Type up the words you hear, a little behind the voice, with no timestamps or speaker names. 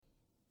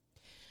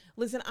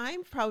Listen,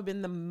 I've probably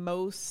been the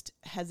most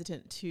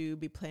hesitant to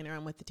be playing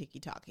around with the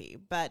TikTok,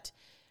 but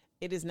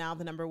it is now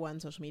the number one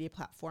social media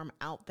platform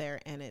out there,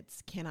 and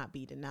it cannot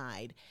be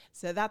denied.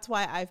 So that's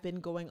why I've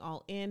been going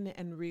all in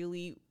and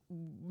really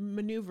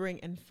maneuvering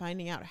and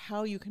finding out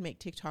how you can make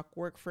TikTok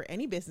work for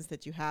any business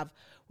that you have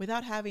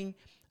without having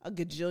a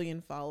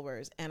gajillion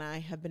followers. And I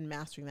have been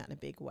mastering that in a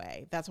big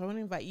way. That's why I want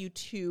to invite you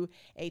to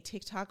a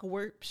TikTok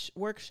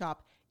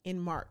workshop in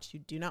March. You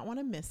do not want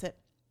to miss it.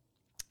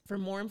 For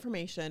more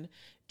information,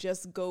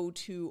 just go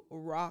to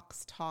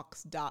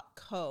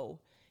roxtalks.co.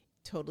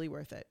 Totally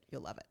worth it.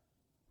 You'll love it.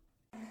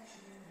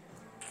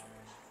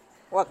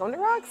 Welcome to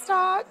Rox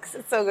Talks.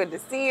 It's so good to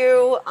see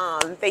you.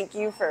 Thank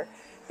you for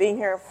being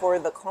here for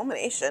the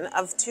culmination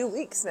of 2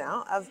 weeks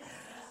now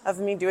of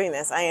me doing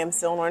this. I am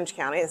still in Orange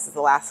County. This is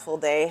the last full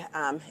day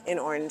in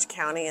Orange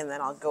County, and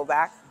then I'll go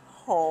back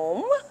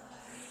home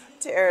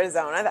to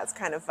Arizona. That's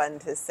kind of fun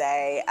to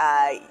say.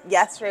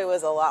 Yesterday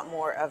was a lot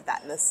more of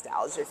that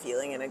nostalgia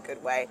feeling in a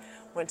good way.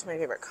 Went to my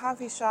favorite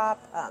coffee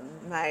shop.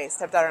 My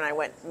stepdaughter and I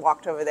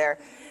walked over there.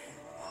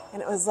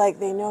 And it was like,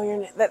 they know your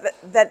name.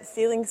 That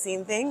feeling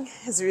seen thing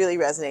is really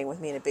resonating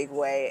with me in a big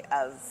way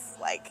of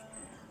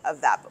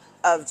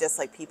just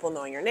like people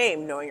knowing your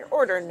name, knowing your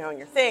order, knowing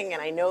your thing.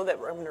 And I know that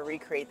I'm going to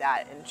recreate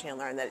that in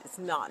Chandler, and that it's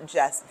not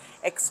just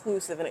an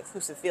exclusive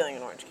feeling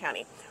in Orange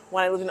County.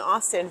 When I lived in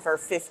Austin for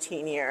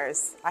 15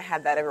 years, I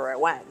had that everywhere I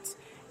went.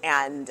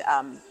 And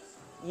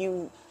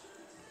you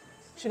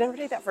should never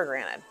take that for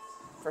granted,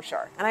 for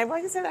sure. And I'd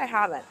like to say that I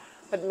haven't.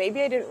 But maybe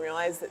I didn't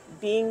realize that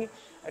being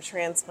a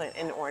transplant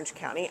in Orange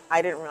County,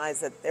 I didn't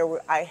realize that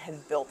I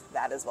had built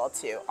that as well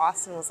too.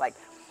 Austin was like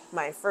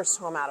my first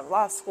home out of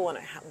law school, and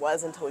it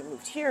was until we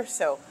moved here.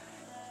 So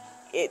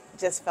it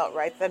just felt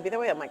right that'd be the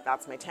way. I'm like,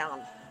 that's my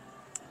town.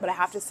 But I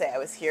have to say, I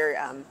was here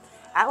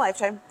at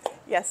Lifetime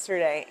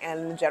yesterday,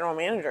 and the general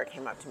manager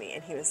came up to me,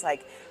 and he was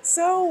like,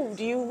 so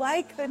do you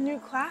like the new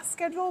class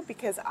schedule?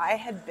 Because I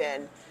had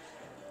been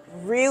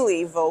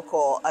really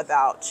vocal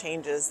about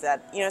changes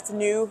that, it's a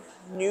new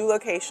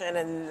location,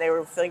 and they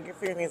were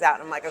figuring things out.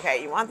 And I'm like,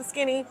 okay, you want the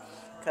skinny?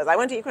 Because I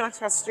went to Equinox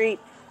across the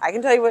street. I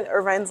can tell you what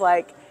Irvine's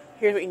like.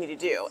 Here's what you need to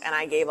do. And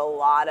I gave a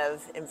lot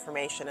of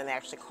information, and they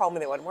actually called me.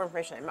 They wanted more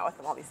information. I met with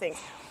them, all these things.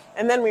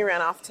 And then we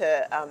ran off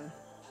to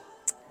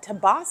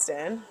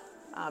Boston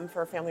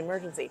for a family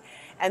emergency.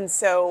 And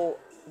so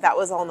that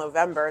was all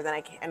November.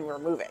 And we were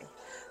moving.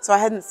 So I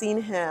hadn't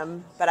seen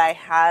him, but I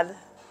had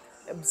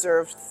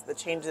observed the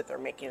changes that they're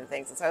making and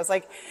things. And so I was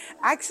like,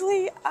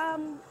 actually,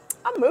 I'm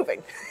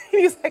moving.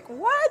 He's like,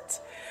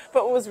 what?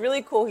 But what was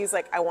really cool, he's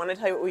like, I want to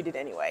tell you what we did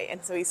anyway.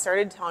 And so he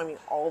started telling me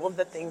all of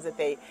the things that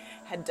they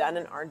had done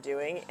and are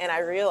doing. And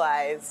I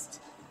realized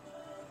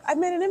I've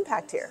made an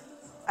impact here.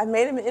 I've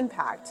made an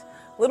impact.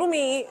 Little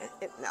me,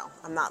 no,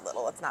 I'm not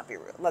little. Let's be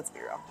real.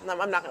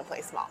 I'm not going to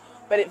play small.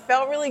 But it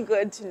felt really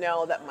good to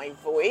know that my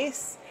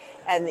voice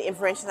and the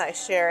information that I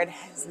shared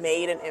has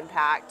made an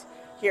impact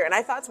here. And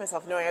I thought to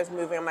myself, knowing I was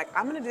moving, I'm like,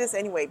 I'm going to do this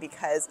anyway,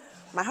 because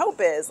my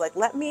hope is, like,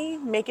 let me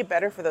make it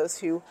better for those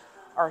who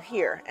are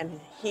here. And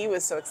he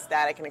was so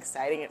ecstatic and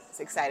excited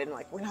and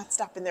like, we're not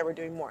stopping there, we're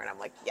doing more. And I'm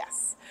like,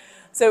 yes.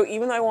 So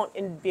even though I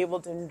won't be able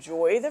to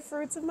enjoy the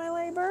fruits of my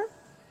labor,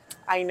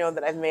 I know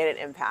that I've made an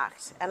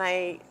impact. And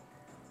I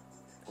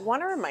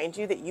want to remind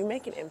you that you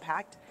make an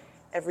impact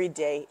every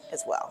day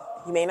as well.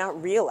 You may not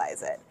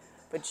realize it,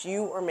 but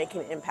you are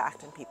making an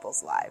impact in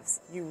people's lives.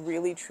 You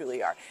really,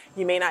 truly are.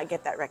 You may not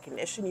get that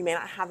recognition. You may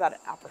not have that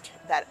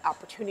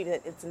opportunity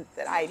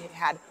that I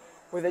had,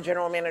 where the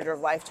general manager of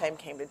Lifetime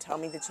came to tell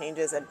me the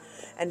changes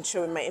and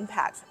show me my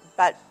impact.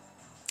 But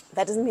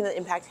that doesn't mean the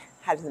impact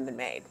hasn't been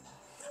made.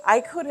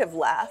 I could have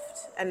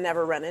left and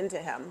never run into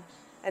him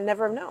and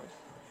never have known.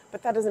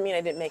 But that doesn't mean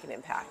I didn't make an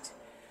impact.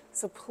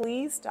 So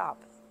please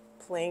stop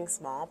playing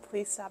small.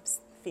 Please stop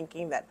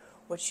thinking that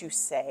what you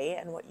say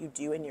and what you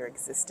do in your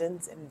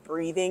existence and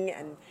breathing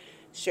and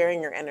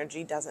sharing your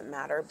energy doesn't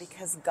matter,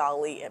 because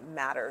golly, it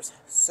matters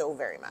so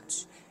very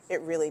much. It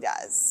really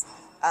does.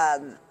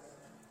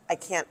 I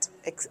can't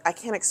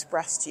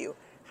express to you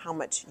how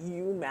much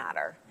you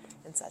matter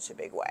in such a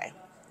big way.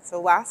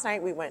 So last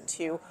night we went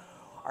to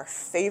our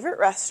favorite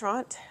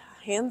restaurant,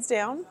 hands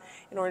down,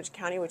 in Orange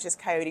County, which is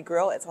Coyote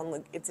Grill. It's on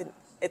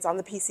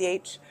the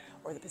PCH,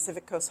 or the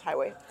Pacific Coast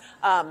Highway,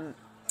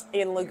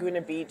 in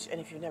Laguna Beach.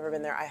 And if you've never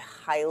been there, I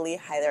highly,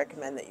 highly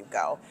recommend that you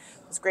go.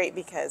 It was great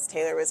because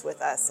Taylor was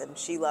with us, and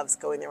she loves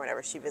going there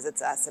whenever she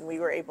visits us. And we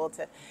were able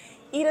to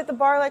eat at the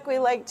bar like we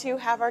like to,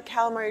 have our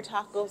calamari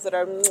tacos that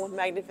are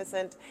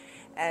magnificent,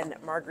 and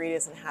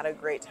margaritas, and had a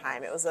great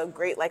time. It was a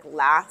great,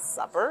 last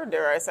supper,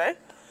 dare I say,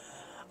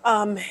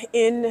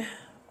 in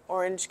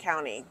Orange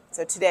County.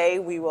 So today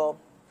we will,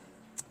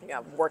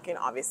 working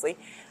obviously,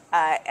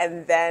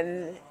 and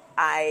then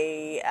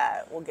I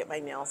will get my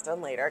nails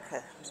done later,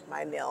 because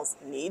my nails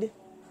need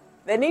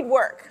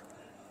work,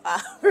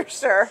 for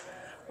sure,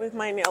 with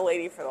my nail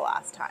lady for the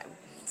last time.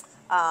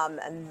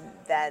 And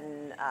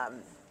then,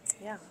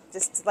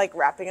 just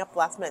wrapping up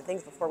last minute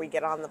things before we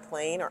get on the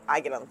plane, or I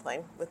get on the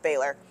plane with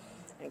Baylor.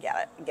 and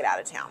get out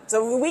of town.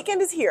 So the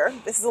weekend is here.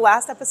 This is the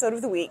last episode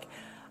of the week.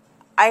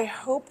 I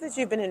hope that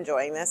you've been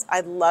enjoying this.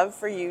 I'd love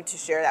for you to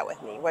share that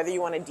with me. Whether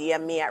you want to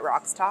DM me at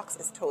Rox Talks,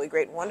 it's totally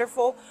great and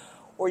wonderful,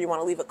 or you want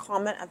to leave a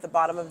comment at the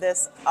bottom of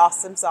this,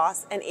 awesome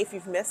sauce. And if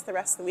you've missed the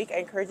rest of the week, I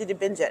encourage you to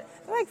binge it.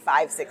 They're like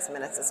 5-6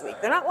 minutes this week.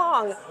 They're not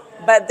long,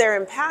 but they're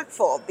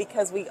impactful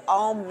because we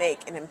all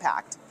make an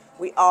impact.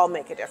 We all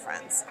make a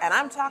difference. And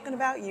I'm talking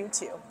about you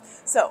too.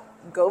 So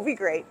go be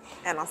great,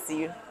 and I'll see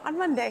you on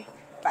Monday.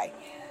 Bye.